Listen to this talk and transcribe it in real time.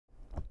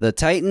The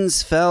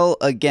Titans fell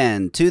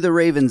again to the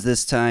Ravens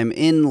this time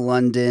in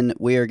London.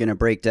 We are going to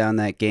break down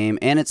that game,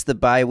 and it's the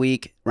bye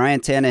week. Ryan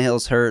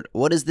Tannehill's hurt.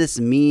 What does this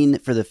mean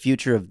for the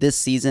future of this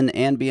season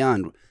and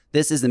beyond?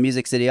 This is the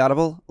Music City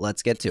Audible.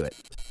 Let's get to it.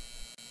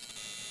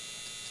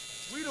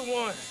 We the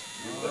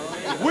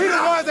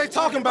ones they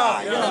talking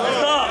about.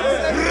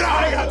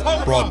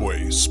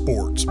 Broadway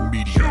Sports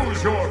Media.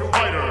 Choose your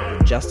fighter.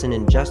 Justin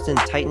and Justin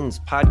Titans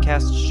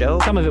podcast show.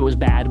 Some of it was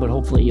bad, but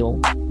hopefully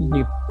you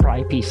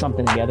probably piece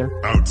something together.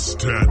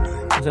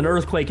 Outstanding. There's an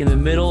earthquake in the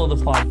middle of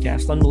the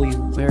podcast.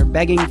 Unbelievable. We're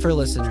begging for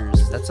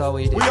listeners. That's all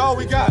we do. We all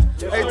we got.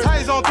 Hey,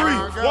 Titans on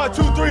three. 1,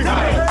 2, 3.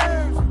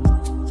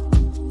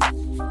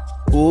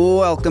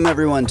 Welcome,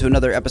 everyone, to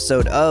another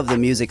episode of the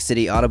Music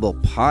City Audible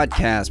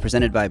podcast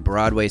presented by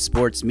Broadway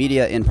Sports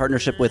Media in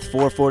partnership with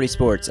 440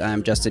 Sports.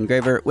 I'm Justin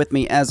Graver. With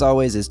me, as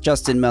always, is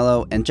Justin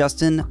Mello. And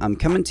Justin, I'm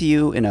coming to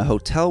you in a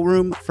hotel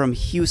room from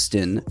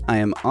Houston. I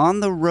am on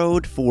the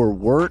road for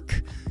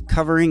work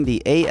covering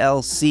the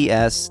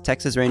ALCS.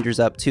 Texas Rangers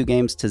up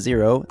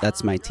 2-0.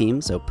 That's my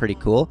team, so pretty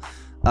cool.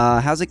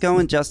 How's it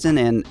going, Justin?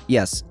 And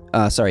yes,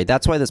 sorry,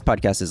 that's why this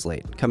podcast is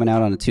late. Coming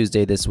out on a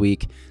Tuesday this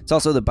week. It's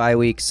also the bye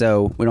week,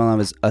 so we don't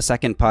have a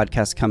second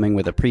podcast coming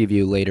with a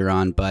preview later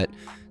on, but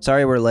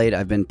sorry we're late.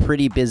 I've been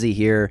pretty busy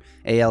here.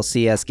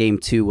 ALCS Game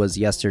 2 was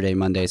yesterday,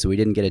 Monday, so we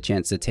didn't get a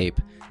chance to tape.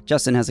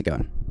 Justin, how's it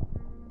going?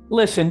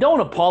 Listen,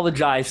 don't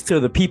apologize to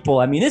the people.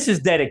 I mean, this is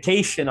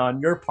dedication on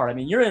your part. I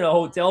mean, you're in a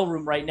hotel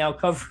room right now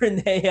covering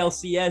the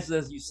ALCS,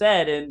 as you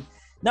said, and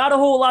not a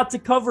whole lot to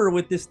cover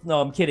with this. No,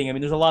 I'm kidding. I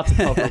mean, there's a lot to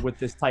cover with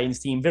this Titans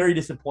team. Very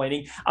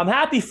disappointing. I'm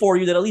happy for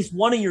you that at least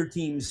one of your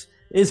teams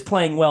is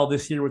playing well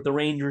this year with the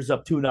Rangers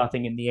up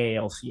 2-0 in the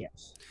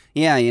ALCS.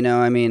 Yeah,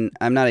 I mean,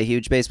 I'm not a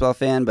huge baseball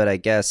fan, but I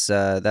guess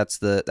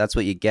that's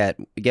what you get.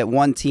 You get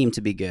one team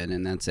to be good,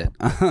 and that's it.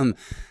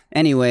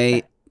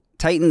 Anyway,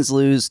 Titans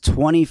lose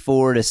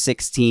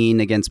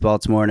 24-16 against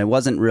Baltimore, and it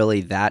wasn't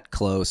really that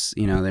close.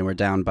 They were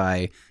down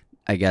by,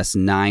 I guess,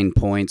 9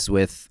 points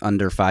with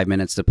under 5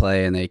 minutes to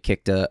play, and they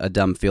kicked a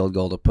dumb field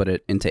goal to put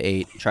it into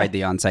 8, tried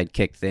the onside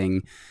kick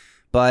thing.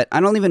 But I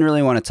don't even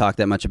really want to talk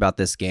that much about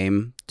this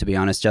game, to be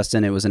honest,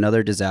 Justin. It was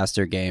another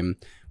disaster game.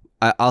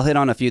 I'll hit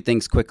on a few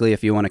things quickly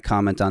if you want to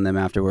comment on them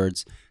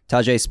afterwards.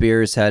 Tajay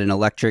Spears had an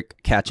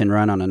electric catch and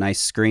run on a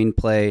nice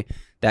screenplay.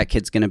 That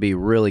kid's going to be a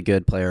really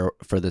good player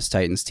for this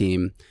Titans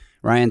team.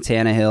 Ryan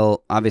Tannehill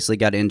obviously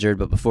got injured,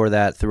 but before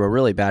that threw a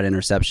really bad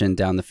interception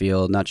down the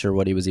field. Not sure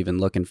what he was even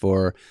looking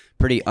for.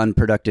 Pretty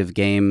unproductive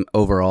game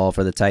overall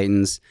for the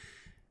Titans.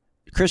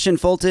 Christian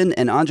Fulton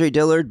and Andre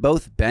Dillard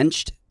both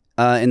benched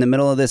in the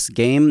middle of this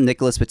game.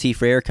 Nicholas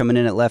Petit-Frere coming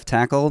in at left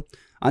tackle.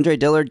 Andre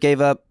Dillard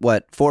gave up,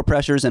 4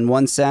 pressures and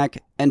 1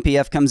 sack.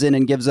 NPF comes in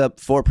and gives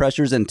up 4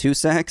 pressures and 2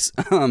 sacks.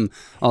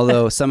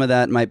 Although some of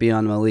that might be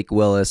on Malik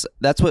Willis.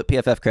 That's what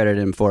PFF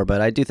credited him for,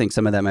 but I do think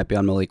some of that might be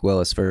on Malik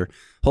Willis for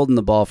holding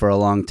the ball for a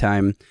long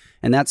time.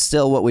 And that's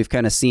still what we've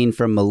kind of seen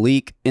from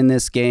Malik in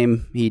this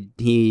game.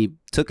 He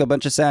took a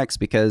bunch of sacks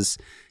because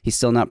he's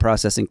still not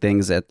processing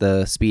things at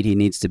the speed he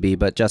needs to be.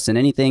 But Justin,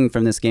 anything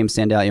from this game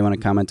stand out you want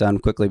to comment on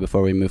quickly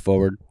before we move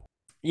forward?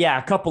 Yeah,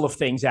 a couple of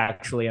things,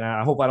 actually, and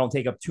I hope I don't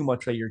take up too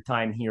much of your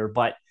time here,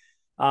 but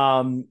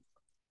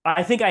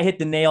I think I hit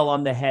the nail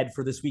on the head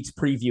for this week's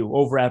preview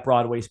over at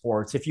Broadway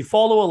Sports. If you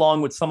follow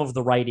along with some of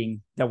the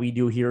writing that we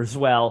do here as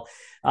well,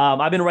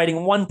 I've been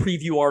writing one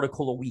preview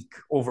article a week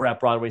over at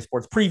Broadway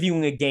Sports,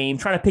 previewing a game,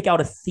 trying to pick out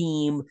a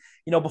theme.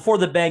 Before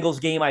the Bengals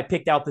game, I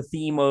picked out the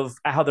theme of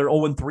how they're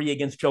 0-3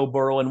 against Joe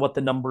Burrow and what the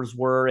numbers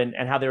were and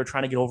how they were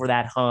trying to get over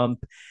that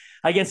hump.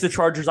 Against the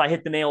Chargers, I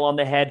hit the nail on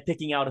the head,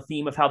 picking out a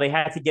theme of how they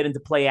had to get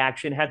into play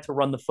action, had to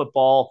run the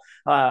football,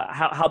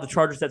 how the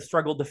Chargers had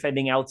struggled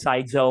defending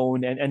outside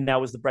zone, and that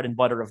was the bread and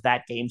butter of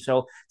that game.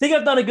 So I think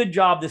I've done a good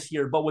job this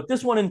year, but with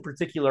this one in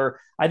particular,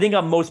 I think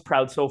I'm most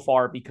proud so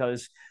far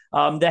because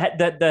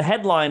the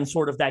headline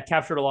sort of that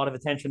captured a lot of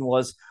attention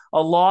was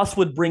a loss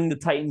would bring the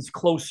Titans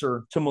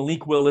closer to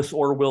Malik Willis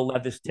or Will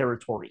Levis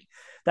territory.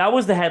 That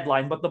was the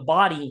headline, but the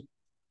body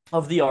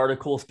of the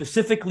article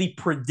specifically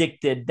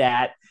predicted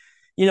that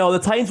the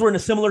Titans were in a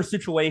similar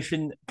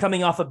situation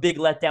coming off a big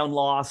letdown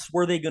loss.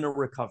 Were they going to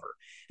recover?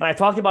 And I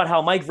talked about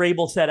how Mike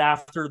Vrabel said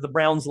after the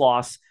Browns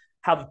loss,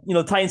 how,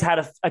 Titans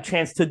had a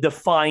chance to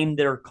define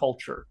their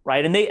culture,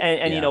 right? And they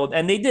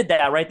did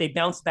that, right? They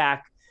bounced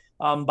back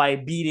by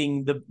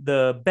beating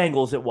the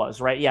Bengals, it was,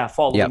 right? Yeah,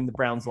 following the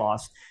Browns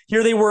loss.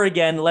 Here they were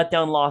again,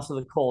 letdown loss of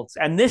the Colts.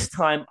 And this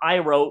time I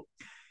wrote,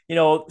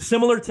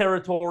 similar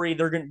territory.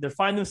 They're going to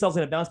find themselves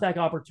in a bounce back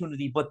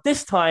opportunity. But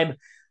this time,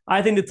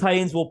 I think the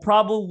Titans will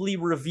probably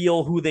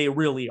reveal who they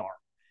really are.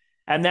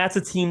 And that's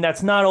a team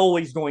that's not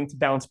always going to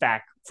bounce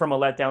back from a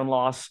letdown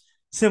loss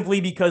simply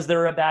because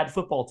they're a bad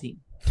football team.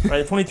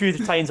 Right? The 23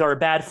 Titans are a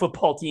bad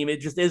football team. It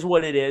just is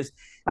what it is.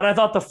 And I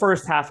thought the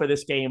first half of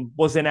this game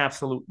was an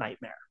absolute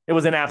nightmare. It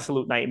was an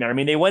absolute nightmare. I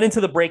mean, they went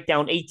into the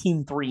breakdown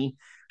 18-3.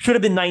 Should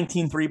have been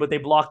 19-3, but they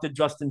blocked a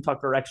Justin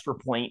Tucker extra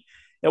point.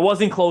 It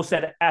wasn't close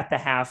at the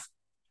half.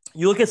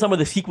 You look at some of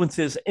the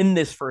sequences in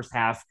this first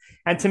half,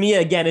 and to me,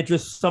 again, it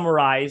just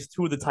summarized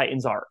who the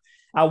Titans are.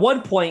 At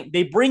one point,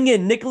 they bring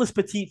in Nicholas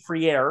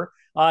Petit-Frere.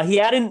 He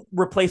hadn't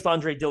replaced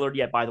Andre Dillard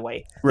yet, by the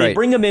way. Right. They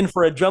bring him in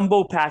for a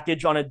jumbo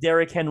package on a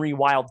Derrick Henry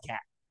Wildcat.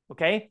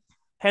 Okay?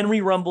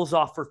 Henry rumbles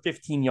off for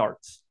 15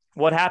 yards.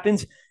 What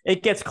happens?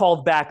 It gets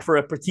called back for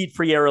a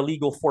Petit-Frere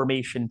illegal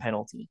formation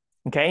penalty.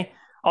 Okay?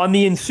 On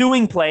the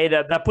ensuing play,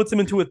 that puts him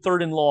into a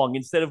 3rd and long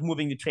instead of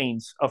moving the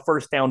chains, a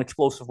first down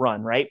explosive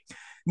run, right?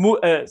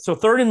 So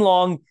 3rd and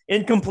long,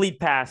 incomplete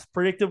pass,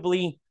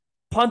 predictably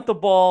punt the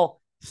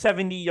ball,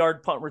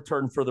 70-yard punt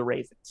return for the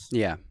Ravens.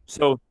 Yeah.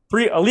 So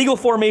a legal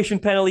formation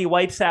penalty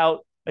wipes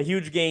out a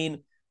huge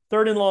gain,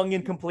 3rd and long,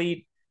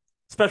 incomplete.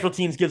 Special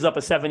teams gives up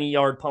a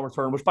 70-yard punt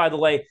return, which, by the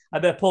way, I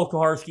bet Paul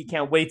Kuharsky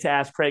can't wait to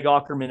ask Craig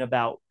Aukerman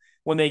about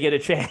when they get a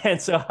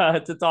chance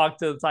to talk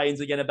to the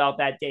Titans again about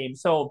that game.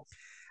 So,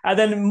 and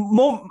then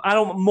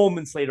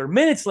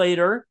minutes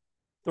later,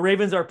 the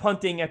Ravens are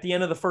punting at the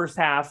end of the first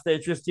half. They're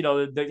just,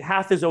 the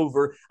half is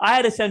over. I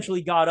had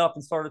essentially got up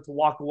and started to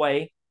walk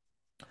away.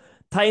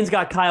 Titans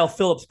got Kyle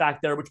Phillips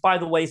back there, which, by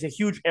the way, is a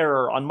huge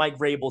error on Mike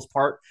Vrabel's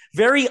part.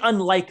 Very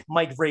unlike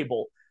Mike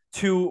Vrabel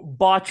to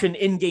botch an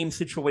in-game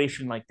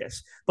situation like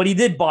this. But he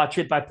did botch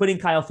it by putting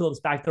Kyle Phillips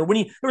back there.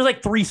 There was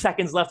like 3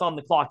 seconds left on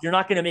the clock. You're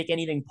not going to make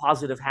anything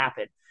positive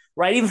happen,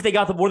 right? Even if they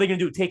got the, what are they going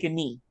to do? Take a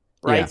knee.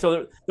 Right. Yeah.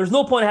 So there's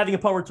no point in having a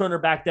punt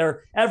returner back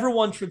there.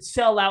 Everyone should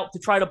sell out to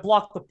try to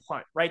block the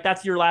punt, right?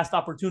 That's your last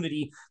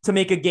opportunity to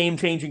make a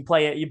game-changing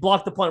play. You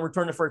block the punt,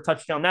 return it for a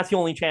touchdown. That's the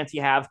only chance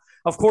you have.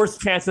 Of course,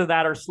 chances of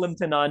that are slim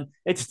to none.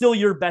 It's still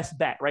your best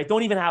bet, right?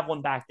 Don't even have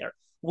one back there.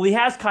 Well, he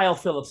has Kyle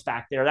Phillips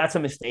back there. That's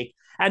a mistake.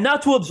 And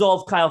not to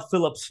absolve Kyle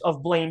Phillips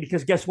of blame,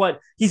 because guess what?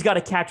 He's got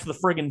to catch the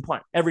friggin'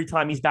 punt every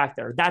time he's back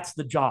there. That's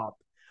the job,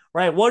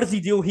 right? What does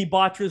he do? He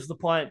botches the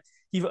punt.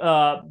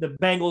 The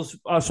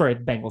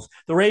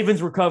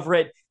Ravens recover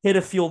it, hit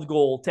a field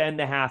goal to end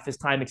the half as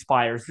time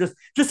expires.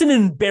 Just an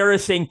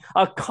embarrassing,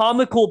 a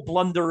comical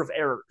blunder of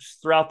errors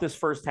throughout this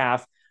first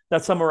half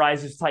that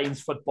summarizes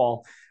Titans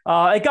football.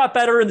 It got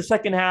better in the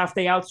second half.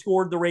 They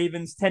outscored the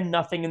Ravens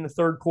 10-0 in the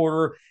third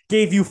quarter,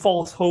 gave you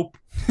false hope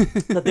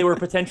that they were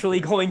potentially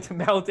going to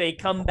mount a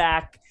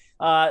comeback.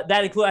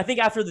 That include, I think,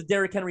 after the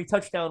Derrick Henry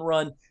touchdown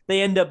run,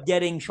 they end up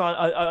getting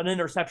an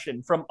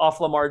interception from off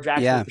Lamar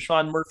Jackson with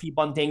Sean Murphy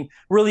bunting.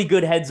 Really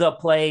good heads-up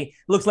play.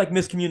 Looks like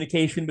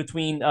miscommunication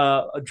between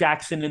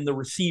Jackson and the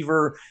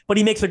receiver, but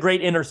he makes a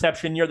great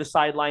interception near the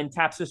sideline,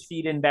 taps his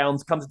feet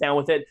inbounds, comes down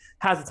with it,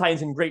 has the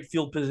Titans in great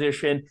field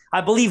position.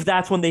 I believe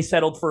that's when they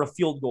settled for a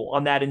field goal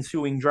on that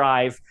ensuing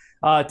drive.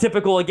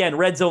 Typical, again,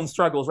 red zone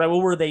struggles, right?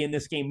 What were they in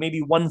this game?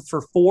 Maybe 1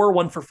 for 4,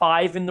 1 for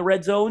 5 in the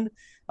red zone.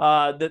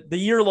 The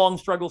year-long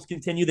struggles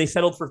continue. They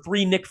settled for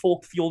 3 Nick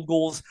Folk field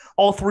goals,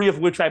 all 3 of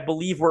which I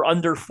believe were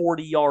under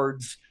 40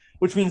 yards,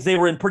 which means they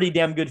were in pretty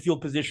damn good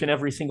field position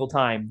every single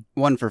time.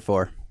 1 for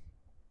 4.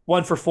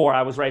 1 for 4,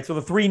 I was right. So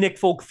the 3 Nick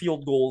Folk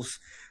field goals,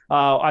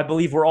 I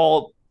believe, were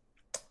all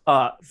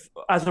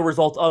as a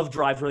result of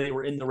drives where they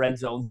were in the red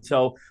zone.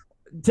 So,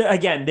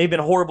 again, they've been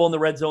horrible in the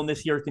red zone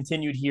this year,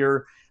 continued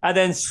here. And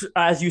then,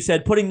 as you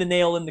said, putting the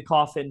nail in the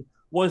coffin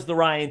was the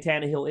Ryan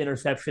Tannehill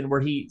interception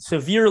where he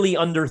severely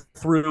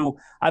underthrew,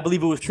 I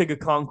believe it was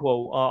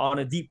Chigakonkwo on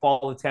a deep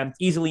ball attempt,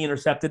 easily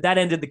intercepted. That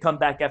ended the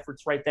comeback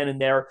efforts right then and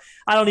there.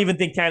 I don't even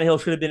think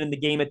Tannehill should have been in the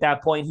game at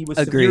that point. He was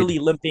severely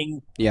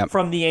limping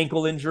from the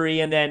ankle injury,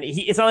 and then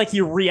it's not like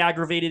he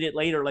re-aggravated it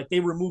later. Like, they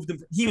removed him.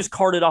 He was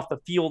carted off the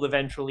field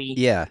eventually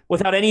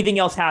without anything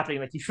else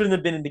happening. Like, he shouldn't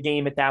have been in the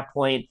game at that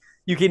point.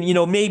 You can,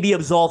 maybe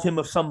absolve him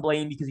of some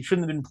blame because he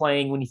shouldn't have been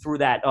playing when he threw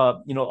that,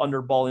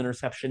 under ball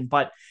interception.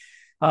 But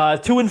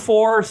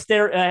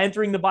 2-4,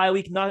 entering the bye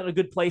week, not in a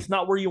good place,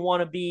 not where you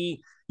want to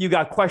be. You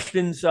got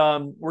questions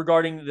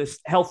regarding the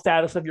health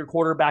status of your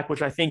quarterback,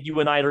 which I think you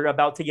and I are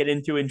about to get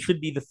into and should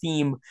be the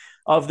theme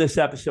of this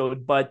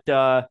episode. But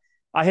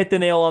I hit the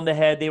nail on the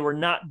head. They were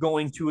not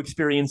going to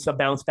experience a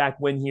bounce back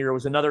win here. It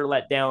was another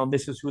letdown.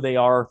 This is who they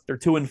are. They're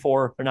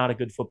 2-4. They're not a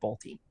good football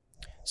team.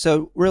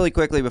 So really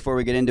quickly before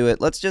we get into it,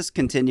 let's just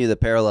continue the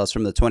parallels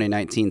from the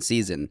 2019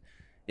 season.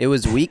 It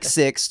was week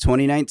 6,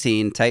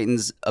 2019,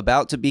 Titans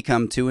about to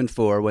become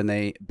 2-4 when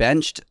they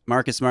benched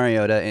Marcus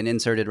Mariota and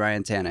inserted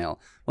Ryan Tannehill.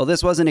 Well,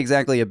 this wasn't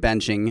exactly a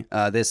benching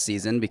this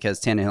season because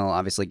Tannehill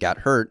obviously got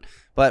hurt.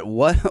 But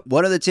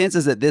what are the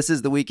chances that this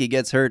is the week he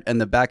gets hurt and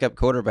the backup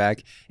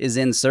quarterback is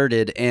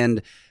inserted?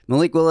 And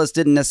Malik Willis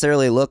didn't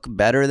necessarily look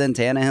better than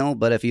Tannehill,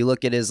 but if you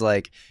look at his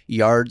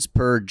yards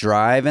per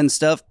drive and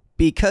stuff,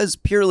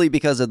 purely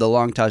because of the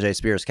long Tajay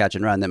Spears catch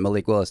and run that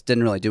Malik Willis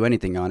didn't really do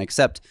anything on,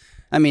 except,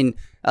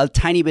 a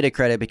tiny bit of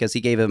credit because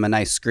he gave him a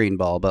nice screen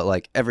ball,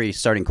 but every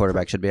starting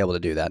quarterback should be able to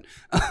do that.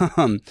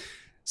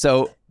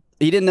 So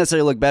he didn't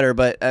necessarily look better,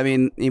 but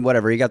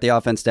whatever. He got the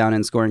offense down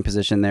in scoring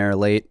position there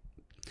late.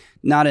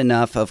 Not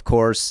enough, of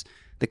course.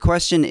 The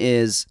question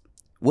is,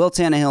 will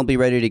Tannehill be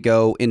ready to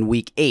go in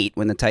week 8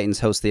 when the Titans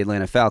host the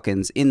Atlanta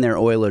Falcons in their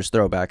Oilers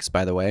throwbacks,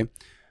 by the way?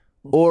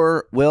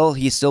 Or will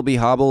he still be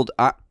hobbled?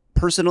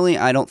 Personally,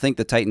 I don't think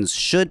the Titans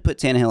should put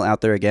Tannehill out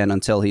there again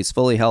until he's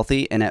fully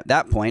healthy, and at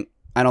that point,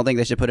 I don't think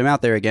they should put him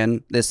out there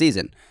again this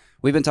season.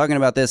 We've been talking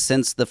about this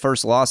since the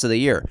first loss of the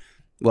year.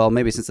 well,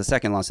 maybe since the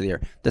second loss of the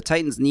year, the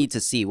Titans need to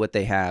see what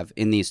they have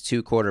in these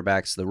two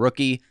quarterbacks, the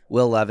rookie,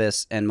 Will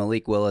Levis, and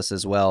Malik Willis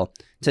as well,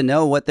 to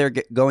know what they're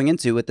going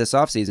into with this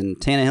offseason.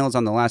 Tannehill's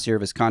on the last year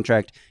of his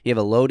contract. You have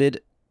a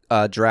loaded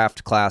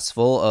draft class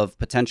full of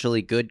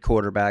potentially good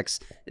quarterbacks,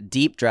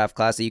 deep draft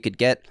class that you could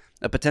get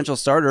a potential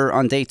starter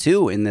on day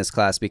 2 in this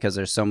class because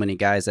there's so many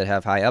guys that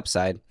have high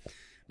upside.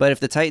 But if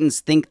the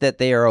Titans think that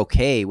they are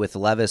okay with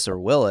Levis or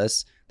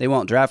Willis, they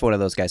won't draft one of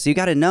those guys. So you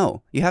got to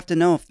know. You have to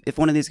know if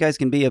one of these guys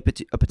can be a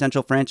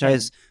potential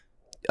franchise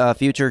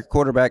future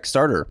quarterback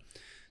starter.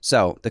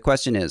 So the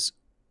question is,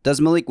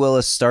 does Malik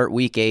Willis start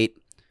week 8?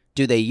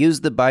 Do they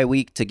use the bye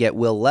week to get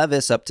Will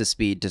Levis up to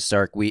speed to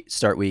start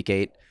week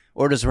 8?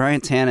 Or does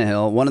Ryan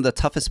Tannehill, one of the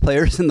toughest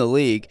players in the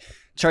league,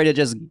 try to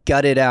just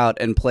gut it out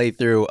and play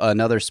through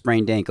another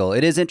sprained ankle?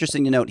 It is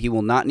interesting to note he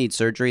will not need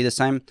surgery this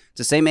time. It's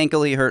the same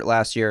ankle he hurt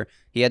last year.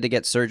 He had to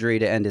get surgery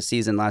to end his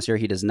season last year.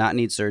 He does not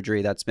need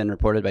surgery. That's been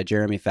reported by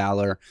Jeremy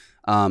Fowler.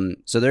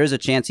 So there is a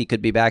chance he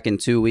could be back in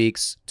 2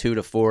 weeks, 2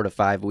 to 4 to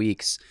 5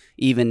 weeks,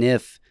 even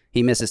if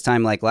he misses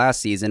time like last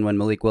season when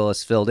Malik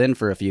Willis filled in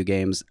for a few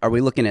games. Are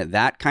we looking at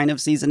that kind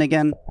of season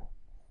again?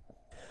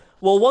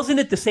 Well, wasn't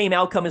it the same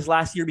outcome as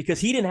last year? Because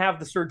he didn't have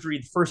the surgery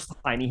the first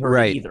time he hurt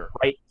it either,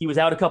 right? He was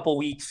out a couple of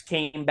weeks,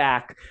 came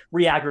back,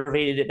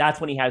 re-aggravated it.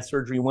 That's when he had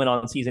surgery, went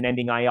on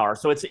season-ending IR.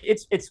 So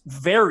it's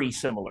very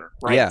similar,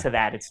 right, to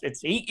that.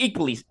 It's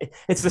equally,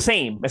 it's the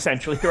same,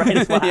 essentially, right?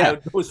 It's what I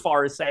would go as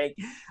far as saying.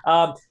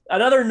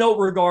 Another note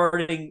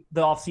regarding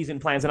the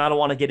offseason plans, and I don't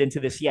want to get into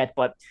this yet,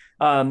 but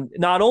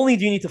not only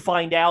do you need to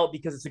find out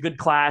because it's a good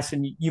class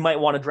and you might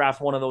want to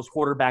draft one of those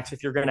quarterbacks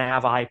if you're going to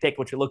have a high pick,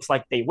 which it looks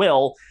like they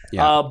will,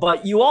 but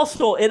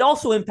it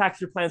also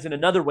impacts your plans in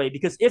another way,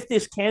 because if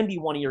this can be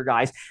one of your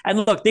guys,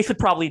 and look, they should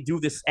probably do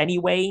this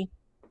anyway,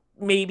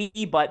 maybe,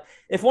 but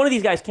if one of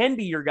these guys can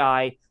be your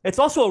guy, it's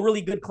also a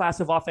really good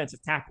class of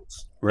offensive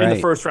tackles in the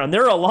first round.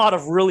 There are a lot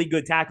of really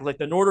good tackles, like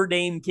the Notre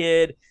Dame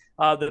kid,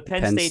 the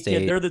Penn State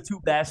kid. They're the two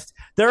best.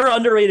 They're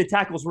underrated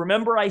tackles.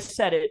 Remember, I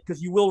said it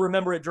because you will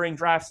remember it during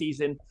draft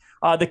season.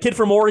 The kid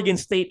from Oregon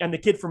State and the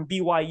kid from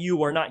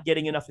BYU are not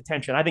getting enough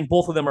attention. I think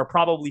both of them are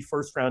probably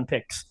first-round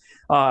picks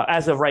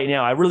as of right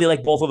now. I really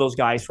like both of those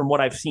guys from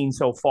what I've seen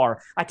so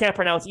far. I can't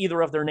pronounce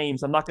either of their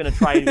names. I'm not going to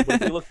try to,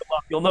 but if you look them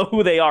up, you'll know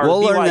who they are.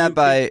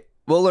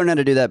 We'll learn how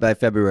to do that by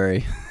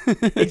February.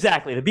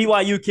 Exactly. The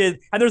BYU kid.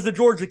 And there's the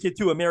Georgia kid,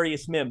 too,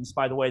 Amarius Mims,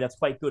 by the way. That's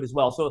quite good as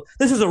well. So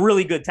this is a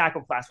really good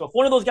tackle class. So if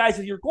one of those guys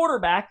is your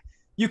quarterback,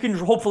 you can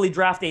hopefully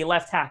draft a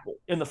left tackle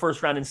in the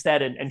first round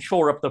instead and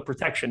shore up the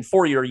protection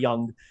for your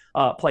young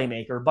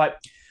playmaker. But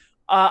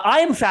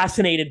I am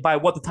fascinated by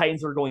what the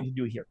Titans are going to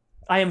do here.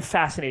 I am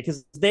fascinated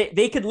because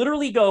they could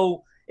literally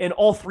go in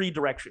all three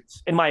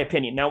directions, in my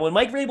opinion. Now, when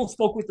Mike Vrabel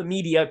spoke with the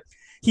media,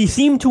 he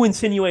seemed to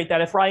insinuate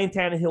that if Ryan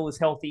Tannehill is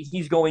healthy,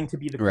 he's going to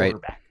be the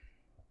quarterback.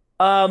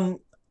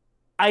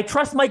 I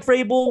trust Mike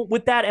Vrabel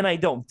with that, and I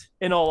don't,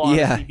 in all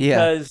honesty.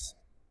 Because,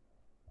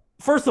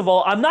 first of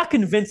all, I'm not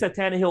convinced that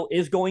Tannehill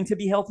is going to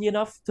be healthy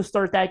enough to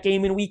start that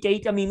game in Week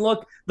 8. I mean,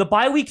 look, the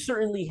bye week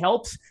certainly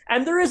helps,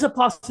 and there is a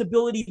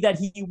possibility that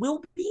he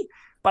will be.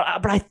 But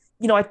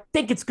I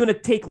think it's going to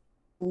take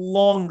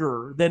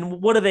longer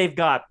than what they've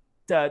got.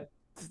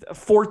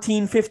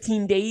 14,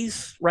 15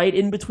 days, right,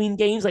 in between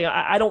games. Like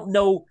I don't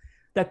know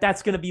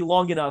that's going to be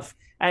long enough.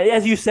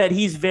 As you said,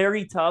 he's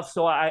very tough,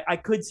 so I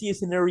could see a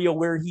scenario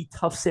where he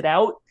toughs it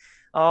out.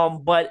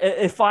 But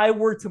if I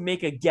were to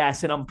make a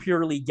guess, and I'm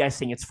purely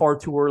guessing, it's far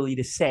too early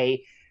to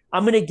say,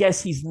 I'm going to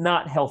guess he's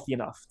not healthy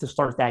enough to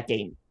start that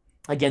game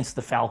against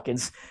the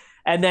Falcons.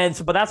 And then,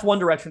 but that's one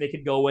direction they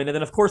could go in. And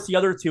then, of course, the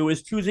other two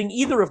is choosing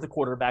either of the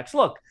quarterbacks.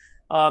 Look,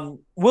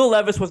 Will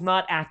Levis was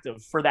not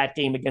active for that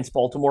game against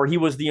Baltimore. He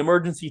was the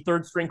emergency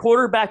third-string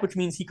quarterback, which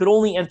means he could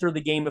only enter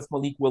the game if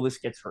Malik Willis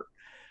gets hurt.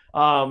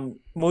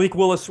 Malik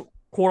Willis,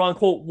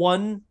 quote-unquote,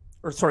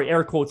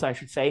 air quotes, I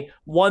should say,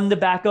 won the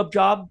backup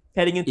job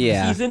heading into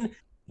the season,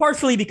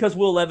 partially because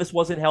Will Levis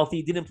wasn't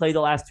healthy, didn't play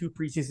the last 2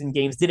 preseason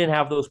games, didn't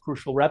have those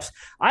crucial reps.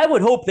 I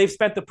would hope they've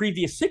spent the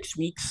previous 6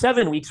 weeks,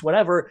 7 weeks,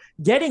 whatever,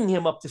 getting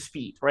him up to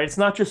speed, right? It's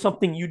not just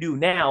something you do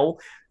now.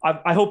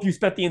 I hope you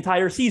spent the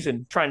entire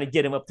season trying to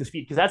get him up to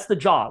speed, because that's the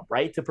job,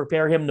 right? To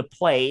prepare him to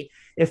play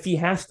if he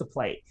has to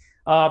play.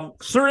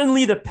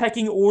 Certainly the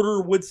pecking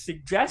order would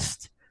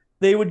suggest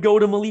they would go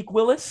to Malik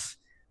Willis.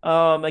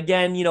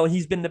 Again,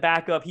 he's been the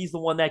backup. He's the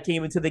one that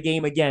came into the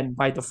game again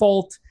by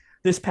default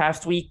this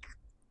past week.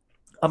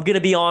 I'm going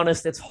to be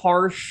honest, it's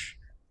harsh.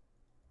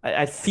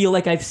 I feel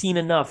like I've seen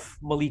enough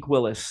Malik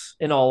Willis,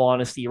 in all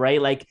honesty,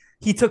 right? Like,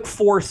 he took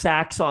 4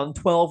 sacks on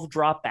 12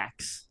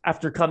 dropbacks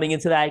after coming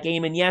into that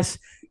game. And yes,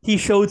 he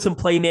showed some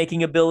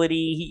playmaking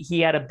ability.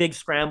 He had a big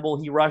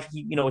scramble. He rushed,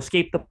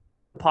 escaped the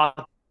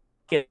pocket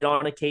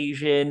on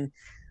occasion.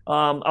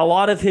 A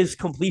lot of his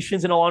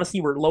completions, in all honesty,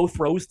 were low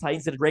throws.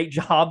 Titans did a great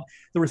job.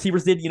 The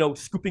receivers did,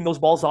 scooping those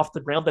balls off the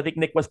ground. I think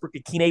Nick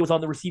Westbrook-Akine was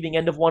on the receiving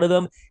end of one of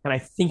them, and I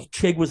think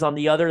Chig was on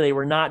the other. They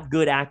were not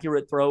good,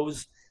 accurate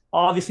throws.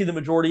 Obviously, the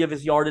majority of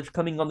his yardage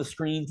coming on the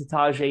screen to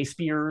Tajay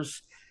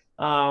Spears.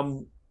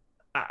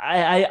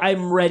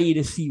 I'm ready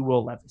to see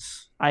Will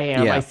Levis. I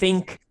am. Yeah. I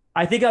think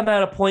I'm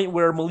at a point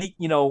where Malik,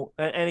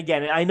 and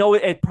again, I know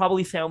it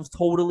probably sounds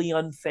totally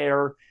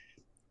unfair.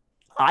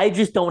 I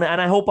just don't,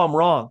 and I hope I'm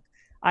wrong.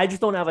 I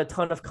just don't have a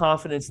ton of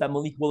confidence that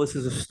Malik Willis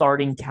is a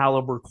starting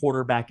caliber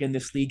quarterback in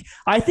this league.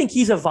 I think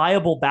he's a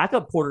viable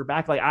backup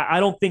quarterback. Like, I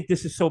don't think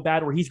this is so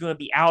bad where he's going to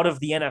be out of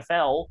the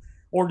NFL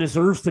or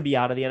deserves to be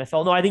out of the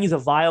NFL. No, I think he's a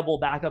viable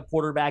backup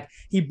quarterback.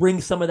 He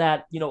brings some of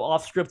that,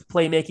 off script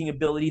playmaking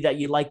ability that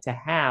you like to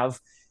have.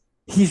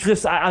 He's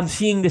just, I'm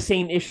seeing the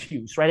same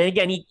issues, right? And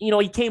again,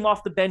 he came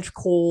off the bench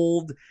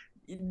cold.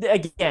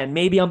 Again,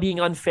 maybe I'm being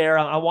unfair.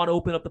 I want to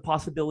open up the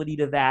possibility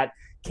to that.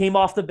 Came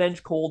off the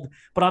bench cold,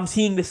 but I'm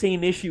seeing the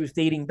same issues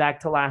dating back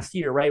to last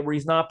year, right? Where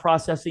he's not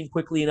processing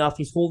quickly enough.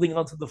 He's holding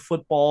onto the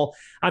football.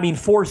 I mean,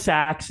 4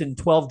 sacks and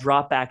 12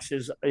 dropbacks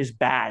is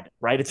bad,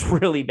 right? It's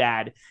really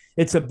bad.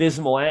 It's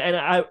abysmal. And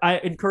I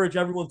encourage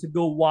everyone to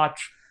go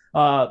watch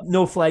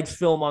No Flags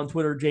film on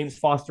Twitter, James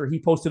Foster.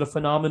 He posted a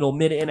phenomenal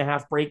minute and a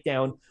half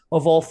breakdown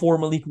of all 4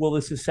 Malik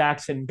Willis's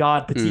sacks, and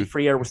God, Petit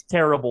Frere was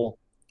terrible.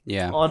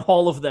 Yeah, on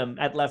all of them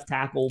at left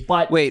tackle.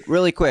 But wait,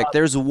 really quick.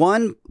 There's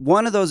one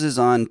of those is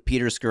on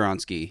Peter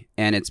Skoronski,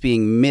 and it's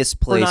being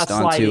misplaced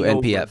onto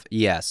NPF. Over.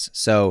 Yes,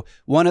 so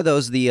one of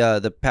those,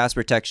 the pass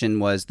protection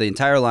was the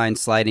entire line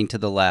sliding to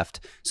the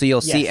left. So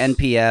you'll see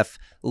NPF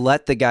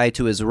let the guy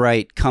to his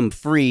right come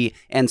free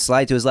and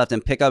slide to his left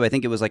and pick up. I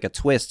think it was like a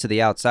twist to the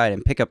outside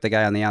and pick up the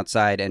guy on the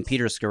outside. And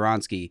Peter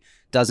Skoronski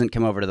doesn't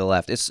come over to the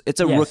left. It's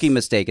a rookie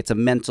mistake. It's a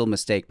mental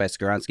mistake by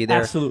Skoronski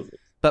there. Absolutely.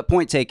 But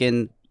point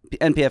taken.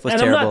 NPF was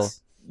terrible.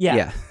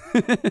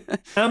 And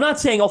I'm not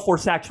saying all 4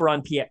 sacks were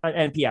on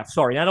NPF.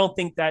 Sorry, I don't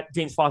think that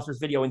James Foster's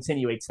video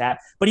insinuates that.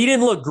 But he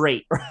didn't look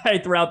great,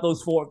 right, throughout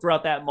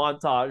that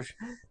montage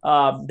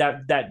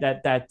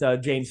that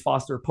James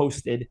Foster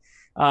posted.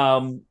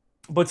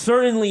 But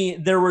certainly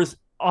there was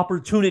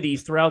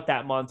opportunities throughout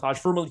that montage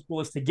for Malik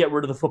Willis to get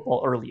rid of the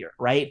football earlier,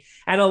 right?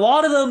 And a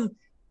lot of them,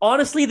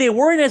 honestly, they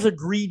weren't as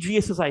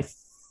egregious as I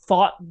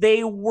thought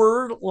they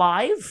were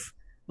live.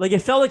 Like,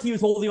 it felt like he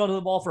was holding onto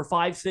the ball for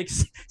 5,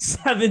 6,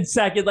 7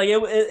 seconds. Like,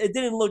 it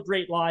didn't look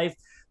great live.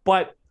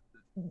 But,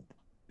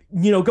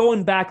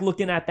 going back,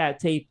 looking at that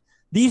tape,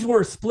 these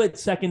were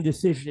split-second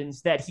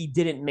decisions that he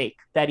didn't make,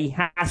 that he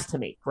has to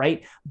make,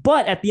 right?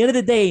 But at the end of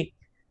the day,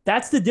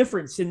 that's the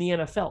difference in the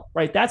NFL,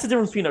 right? That's the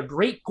difference between a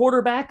great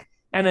quarterback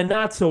and a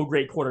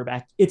not-so-great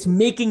quarterback. It's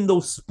making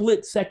those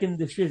split-second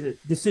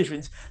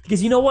decisions.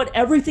 Because you know what?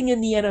 Everything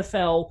in the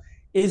NFL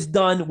is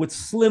done with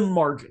slim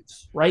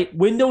margins, right?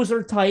 Windows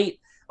are tight.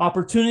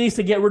 Opportunities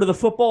to get rid of the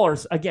football are,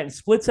 again,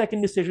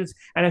 split-second decisions.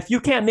 And if you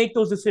can't make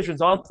those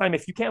decisions on time,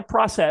 if you can't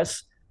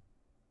process,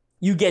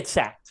 you get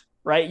sacked,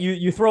 right?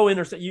 You throw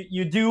intercept.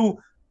 You do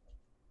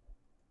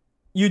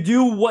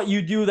what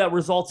you do that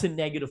results in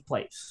negative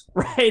plays,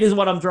 right, is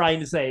what I'm trying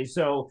to say.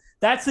 So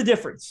that's the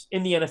difference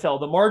in the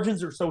NFL. The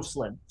margins are so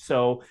slim.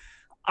 So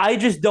I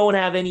just don't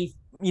have any,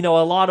 a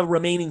lot of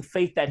remaining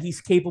faith that he's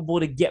capable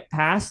to get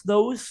past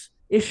those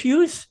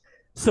issues.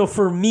 So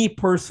for me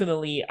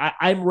personally,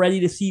 I'm ready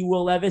to see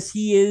Will Levis.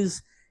 He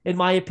is, in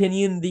my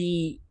opinion,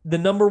 the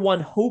number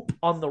one hope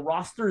on the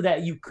roster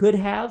that you could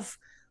have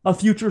a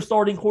future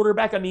starting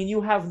quarterback. I mean, you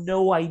have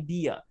no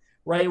idea,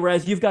 right?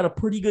 Whereas you've got a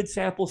pretty good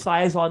sample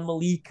size on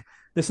Malik.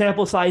 The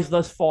sample size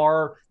thus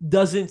far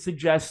doesn't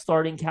suggest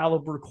starting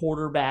caliber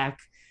quarterback.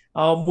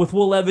 With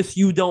Will Levis,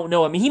 you don't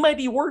know. I mean, he might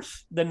be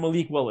worse than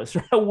Malik Willis,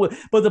 right?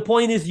 But the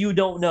point is you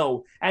don't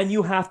know, and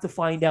you have to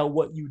find out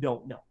what you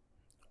don't know.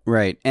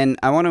 Right. And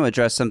I want to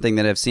address something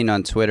that I've seen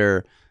on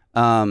Twitter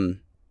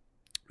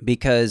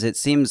because it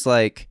seems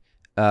like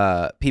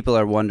people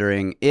are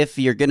wondering, if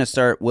you're going to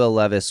start Will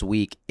Levis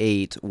week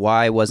 8,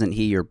 why wasn't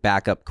he your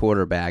backup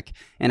quarterback?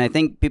 And I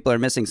think people are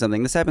missing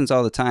something. This happens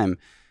all the time.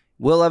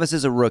 Will Levis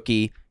is a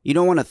rookie. You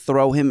don't want to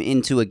throw him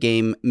into a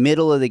game,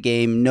 middle of the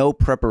game, no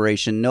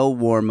preparation, no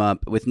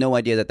warm-up, with no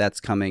idea that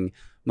that's coming.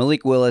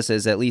 Malik Willis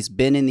has at least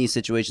been in these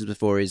situations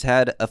before. He's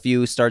had a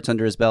few starts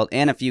under his belt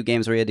and a few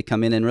games where he had to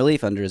come in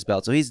relief under his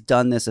belt. So he's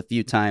done this a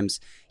few times.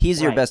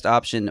 He's your best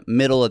option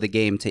middle of the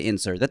game to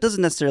insert. That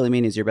doesn't necessarily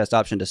mean he's your best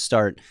option to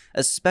start,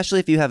 especially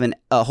if you have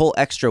a whole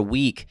extra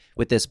week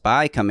with this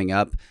bye coming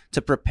up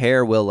to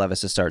prepare Will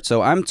Levis to start.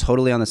 So I'm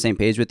totally on the same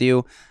page with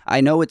you.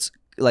 I know it's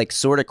like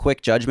sort of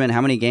quick judgment.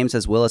 How many games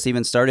has Willis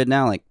even started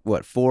now? Like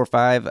what, 4 or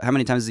 5? How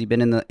many times has he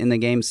been in the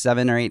game?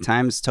 7 or 8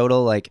 times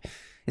total? Like,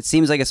 it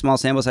seems like a small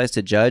sample size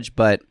to judge,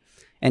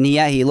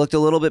 he looked a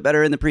little bit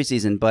better in the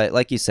preseason, but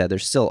like you said,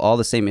 there's still all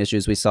the same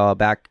issues we saw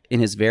back in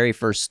his very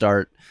first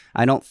start.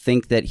 I don't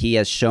think that he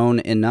has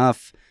shown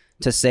enough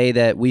to say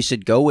that we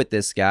should go with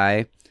this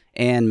guy,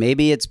 and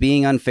maybe it's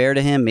being unfair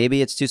to him,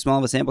 maybe it's too small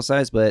of a sample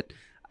size, but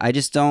I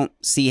just don't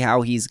see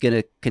how he's going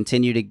to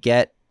continue to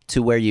get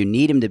to where you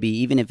need him to be,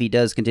 even if he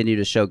does continue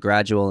to show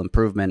gradual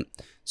improvement.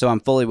 So I'm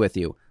fully with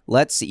you.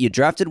 Let's see. You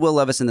drafted Will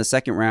Levis in the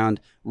second round.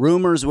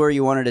 Rumors were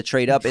you wanted to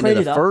trade up into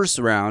the first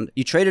round.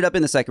 You traded up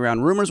in the second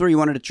round. Rumors were you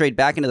wanted to trade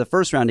back into the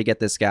first round to get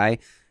this guy.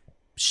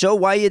 Show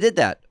why you did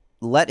that.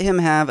 Let him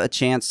have a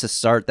chance to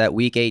start that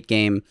week 8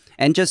 game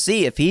and just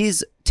see if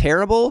he's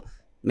terrible.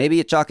 maybe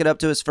you chalk it up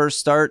to his first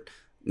start.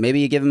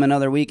 Maybe you give him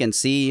another week and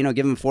see,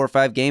 give him 4 or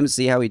 5 games,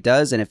 see how he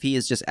does. And if he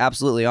is just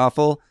absolutely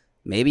awful,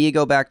 maybe you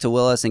go back to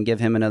Willis and give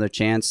him another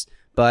chance.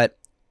 But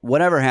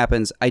whatever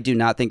happens, I do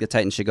not think the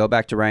Titans should go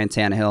back to Ryan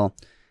Tannehill.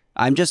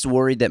 I'm just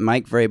worried that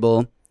Mike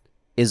Vrabel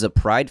is a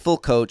prideful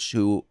coach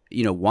who,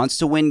 wants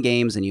to win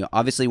games, and he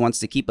obviously wants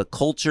to keep a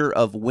culture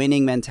of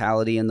winning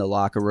mentality in the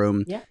locker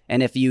room. Yeah.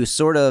 And if you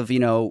sort of,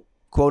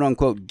 quote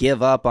unquote,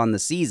 give up on the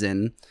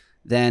season,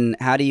 then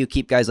how do you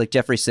keep guys like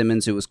Jeffrey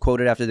Simmons, who was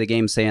quoted after the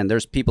game saying,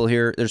 there's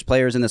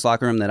players in this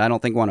locker room that I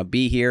don't think want to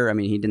be here. I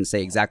mean, he didn't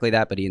say exactly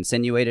that, but he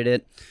insinuated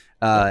it.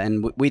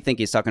 And we think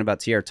he's talking about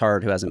Tier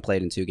Tard, who hasn't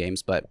played in 2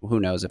 games, but who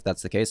knows if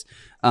that's the case.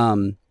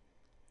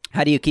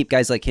 How do you keep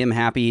guys like him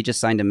happy? He just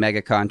signed a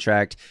mega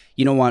contract.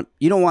 You don't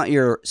want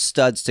your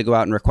studs to go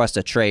out and request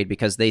a trade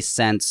because they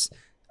sense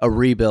a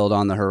rebuild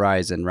on the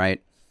horizon,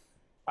 right?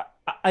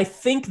 I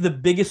think the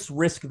biggest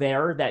risk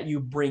there that you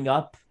bring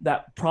up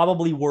that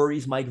probably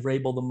worries Mike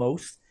Vrabel the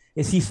most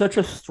is he's such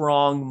a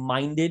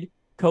strong-minded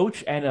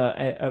coach and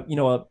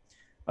a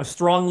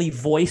strongly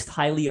voiced,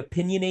 highly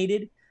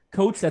opinionated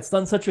coach that's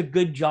done such a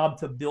good job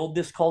to build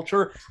this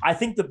culture. I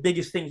think the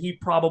biggest thing he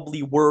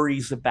probably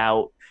worries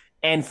about,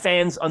 and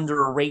fans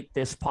underrate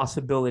this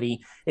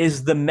possibility,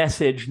 is the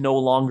message no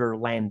longer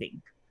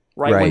landing,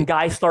 right? When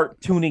guys start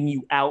tuning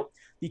you out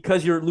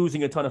because you're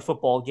losing a ton of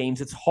football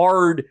games, it's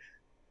hard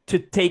to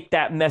take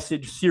that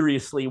message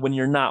seriously when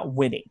you're not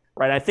winning,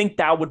 right? I think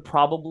that would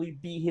probably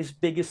be his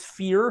biggest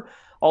fear,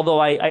 although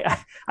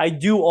I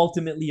do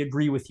ultimately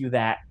agree with you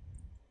that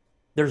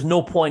there's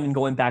no point in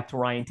going back to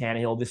Ryan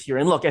Tannehill this year.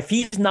 And look, if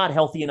he's not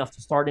healthy enough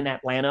to start in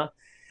Atlanta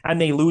and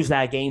they lose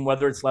that game,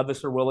 whether it's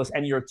Levis or Willis,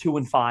 and you're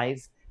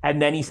 2-5,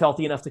 and then he's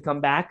healthy enough to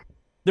come back,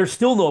 there's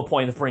still no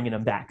point of bringing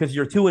him back because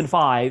you're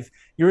 2-5.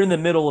 You're in the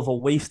middle of a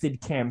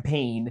wasted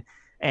campaign,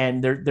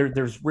 and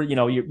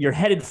you're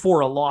headed for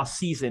a lost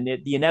season.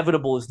 The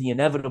inevitable is the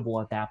inevitable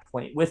at that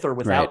point, with or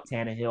without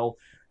Tannehill.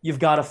 You've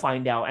got to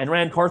find out, and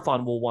Rand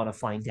Carthon will want to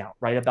find out,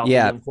 right, about the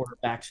young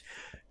quarterbacks.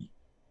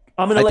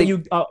 I'm going to let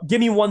you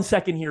give me 1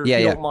 second here, if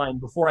you don't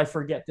mind, before I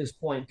forget this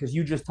point, because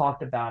you just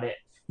talked about it.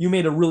 You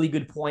made a really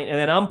good point, and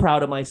then I'm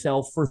proud of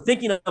myself for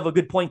thinking of a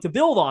good point to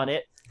build on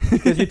it,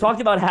 because you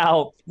talked about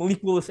how Malik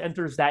Willis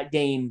enters that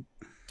game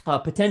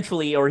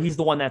potentially, or he's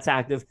the one that's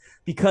active,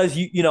 because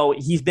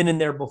he's been in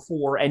there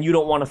before, and you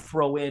don't want to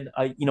throw in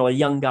a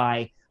young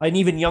guy, an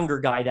even younger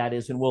guy that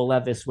is, in Will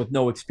Levis with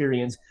no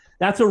experience.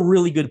 That's a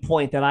really good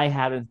point that I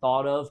hadn't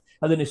thought of.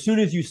 And then as soon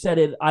as you said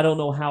it, I don't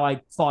know how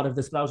I thought of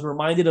this, but I was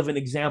reminded of an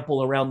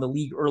example around the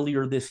league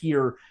earlier this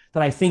year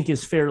that I think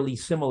is fairly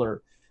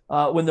similar.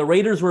 When the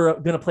Raiders were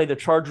going to play the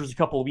Chargers a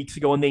couple of weeks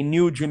ago and they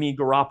knew Jimmy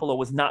Garoppolo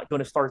was not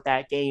going to start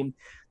that game,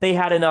 they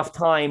had enough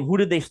time. Who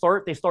did they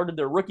start? They started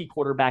their rookie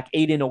quarterback,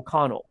 Aiden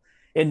O'Connell,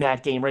 in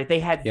that game, right?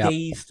 They had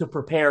days to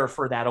prepare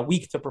for that, a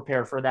week to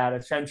prepare for that,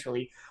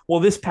 essentially.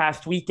 Well, this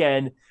past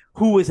weekend,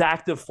 who was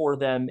active for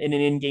them in an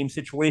in-game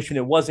situation?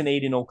 It wasn't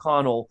Aiden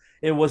O'Connell.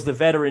 It was the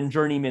veteran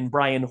journeyman,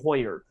 Brian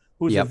Hoyer,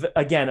 who's,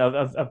 again,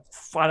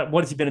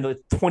 what has he been in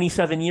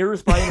 27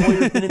 years? Brian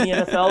Hoyer's been in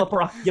the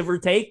NFL, give or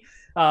take.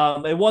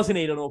 It wasn't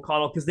Aiden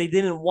O'Connell because they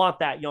didn't want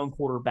that young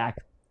quarterback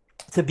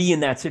to be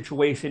in that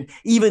situation,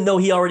 even though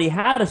he already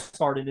had a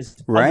start in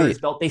under his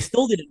belt. They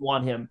still didn't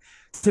want him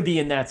to be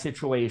in that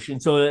situation.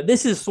 So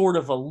this is sort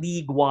of a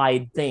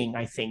league-wide thing,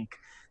 I think,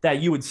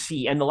 that you would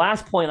see. And the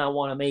last point I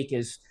want to make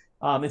is,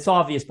 it's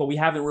obvious, but we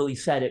haven't really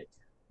said it.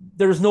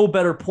 There's no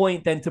better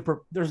point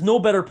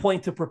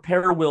to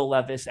prepare Will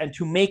Levis and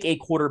to make a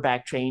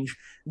quarterback change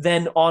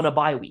than on a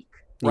bye week.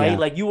 Right?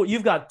 Like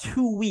you've got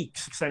 2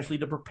 weeks essentially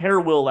to prepare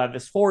Will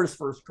Levis for his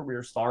first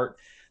career start.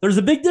 There's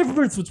a big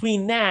difference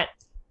between that,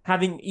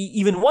 having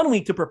even 1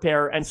 week to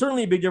prepare, and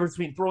certainly a big difference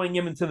between throwing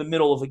him into the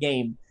middle of a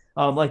game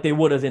like they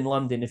would have in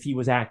London if he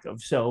was active.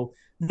 So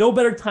no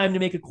better time to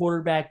make a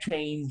quarterback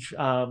change.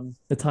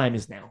 The time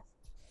is now.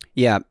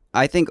 Yeah,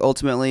 I think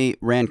ultimately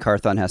Rand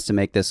Carthon has to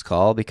make this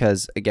call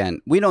because,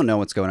 again, we don't know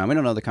what's going on. We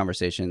don't know the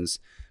conversations.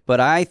 But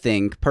I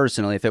think,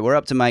 personally, if it were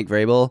up to Mike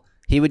Vrabel,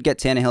 he would get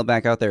Tannehill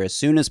back out there as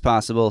soon as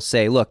possible,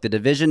 say, look, the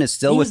division is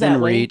still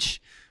within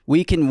reach.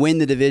 We can win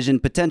the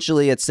division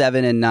potentially at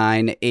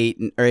 7-9, 8,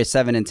 or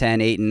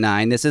 7-10,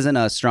 8-9. This isn't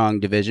a strong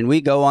division. We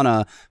go on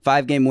a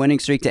 5-game winning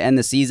streak to end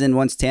the season.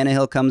 Once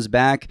Tannehill comes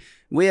back,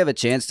 we have a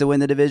chance to win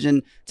the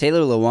division.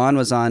 Taylor Lewan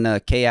was on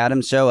Kay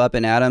Adams' show up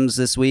in Adams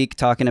this week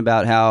talking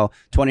about how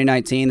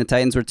 2019 the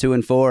Titans were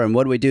 2-4, and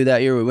what did we do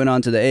that year? We went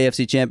on to the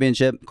AFC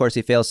Championship. Of course,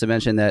 he fails to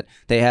mention that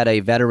they had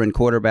a veteran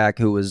quarterback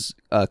who was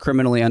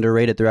criminally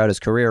underrated throughout his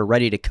career,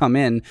 ready to come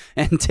in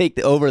and take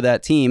over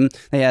that team.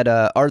 They had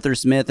Arthur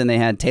Smith and they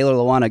had Taylor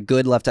Lewan, a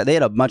good left. They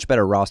had a much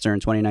better roster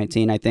in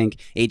 2019, I think.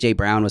 A.J.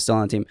 Brown was still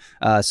on the team.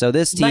 So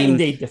this team... Night and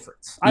day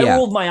difference. I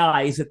rolled my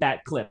eyes at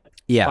that clip.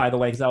 Yeah. By the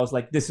way, because I was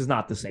like, this is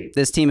not the same.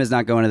 This team is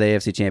not going to the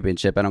AFC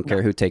Championship. I don't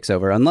care who takes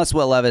over. Unless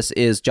Will Levis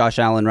is Josh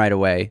Allen right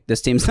away,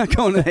 this team's not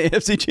going to the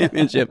AFC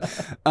Championship.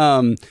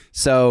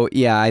 So,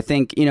 yeah, I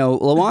think,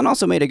 Lewan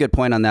also made a good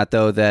point on that,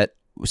 though, that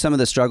some of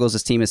the struggles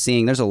this team is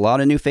seeing. There's a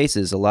lot of new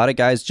faces, a lot of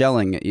guys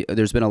gelling.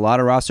 There's been a lot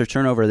of roster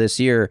turnover this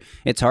year.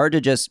 It's hard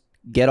to just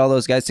get all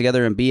those guys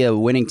together and be a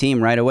winning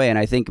team right away. And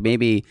I think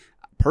maybe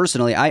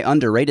personally, I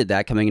underrated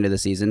that coming into the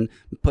season,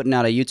 putting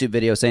out a YouTube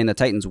video saying the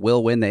Titans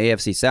will win the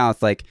AFC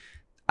South. Like,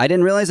 I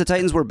didn't realize the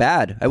Titans were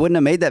bad. I wouldn't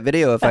have made that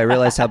video if I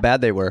realized how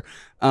bad they were.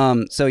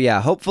 So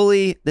yeah,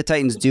 hopefully the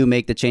Titans do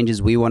make the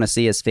changes we want to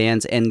see as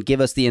fans and give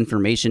us the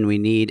information we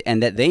need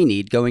and that they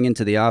need going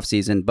into the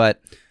offseason.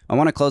 But I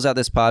want to close out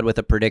this pod with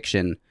a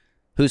prediction.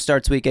 Who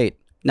starts week 8?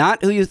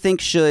 Not who you think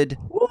should,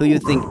 who you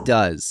think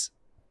does.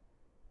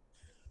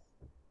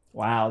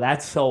 Wow,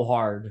 that's so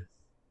hard.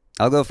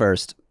 I'll go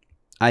first.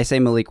 I say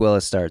Malik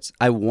Willis starts.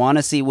 I want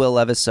to see Will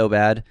Levis so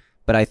bad,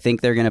 but I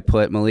think they're going to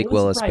put Malik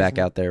Willis back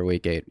out there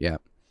week 8. Yeah.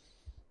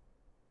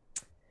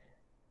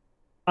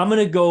 I'm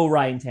going to go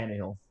Ryan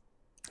Tannehill.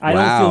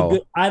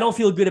 I don't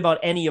feel good about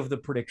any of the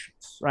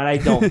predictions, right? I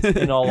don't,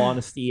 in all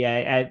honesty.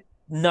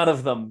 None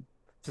of them.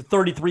 It's a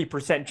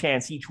 33%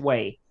 chance each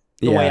way,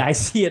 the way I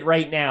see it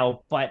right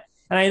now. And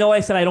I know I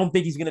said I don't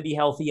think he's going to be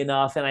healthy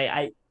enough,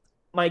 and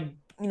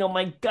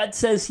my gut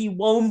says he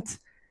won't.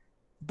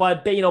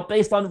 But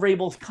based on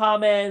Vrabel's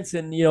comments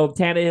and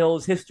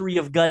Tannehill's history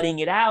of gutting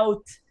it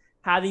out,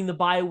 having the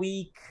bye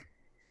week,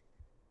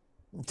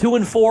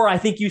 2-4, I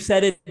think you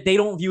said it. They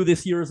don't view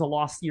this year as a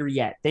lost year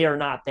yet. They are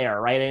not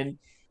there, right? And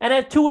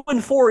at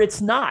 2-4,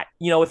 it's not.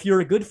 If you're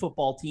a good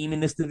football team in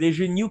this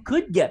division, you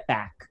could get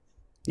back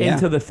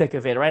into the thick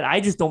of it, right?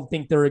 I just don't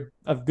think they're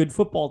a good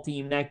football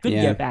team that could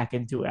get back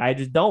into it. I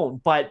just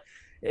don't. But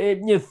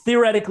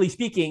theoretically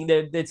speaking,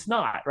 it's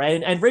not,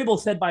 right? And Vrabel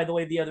said, by the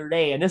way, the other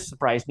day, and this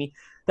surprised me,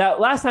 that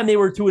last time they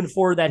were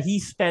 2-4, that he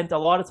spent a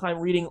lot of time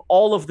reading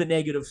all of the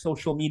negative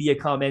social media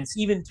comments,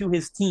 even to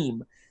his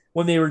team,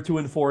 when they were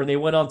 2-4 and they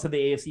went on to the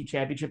AFC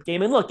Championship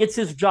game. And look, it's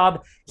his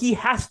job. He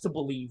has to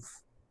believe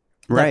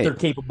that they're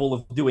capable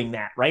of doing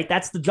that, right?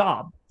 That's the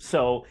job.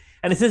 So,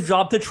 and it's his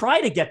job to try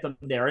to get them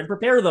there and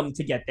prepare them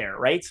to get there,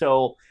 right?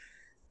 So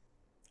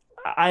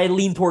I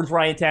lean towards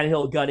Ryan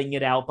Tannehill gutting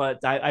it out,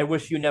 but I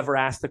wish you never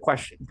asked the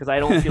question because I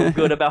don't feel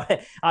good about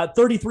it.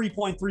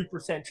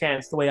 33.3%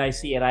 chance the way I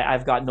see it.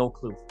 I've got no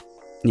clue.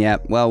 Yeah,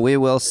 well, we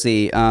will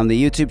see. The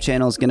YouTube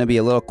channel is going to be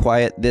a little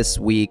quiet this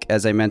week.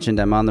 As I mentioned,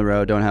 I'm on the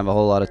road, don't have a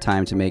whole lot of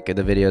time to make the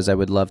videos I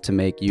would love to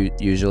make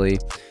usually.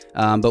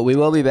 But we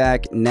will be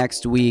back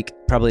next week,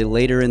 probably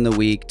later in the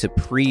week, to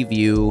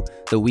preview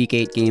the Week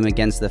 8 game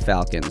against the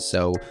Falcons.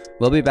 So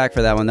we'll be back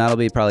for that one. That'll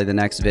be probably the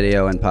next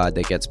video and pod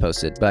that gets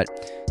posted. But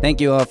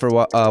thank you all for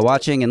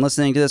watching and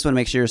listening to this one.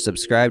 Make sure you're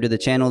subscribed to the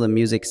channel, the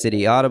Music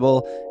City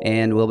Audible.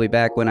 And we'll be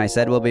back when I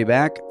said we'll be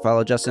back.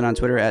 Follow Justin on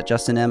Twitter at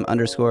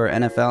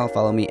JustinM_NFL.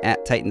 Follow me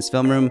at Titans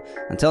Film Room.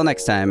 Until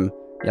next time,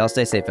 y'all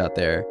stay safe out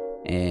there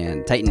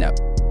and tighten up.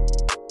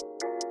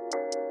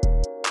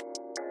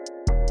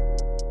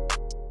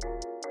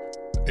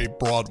 A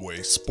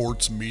Broadway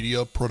sports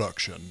media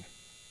production.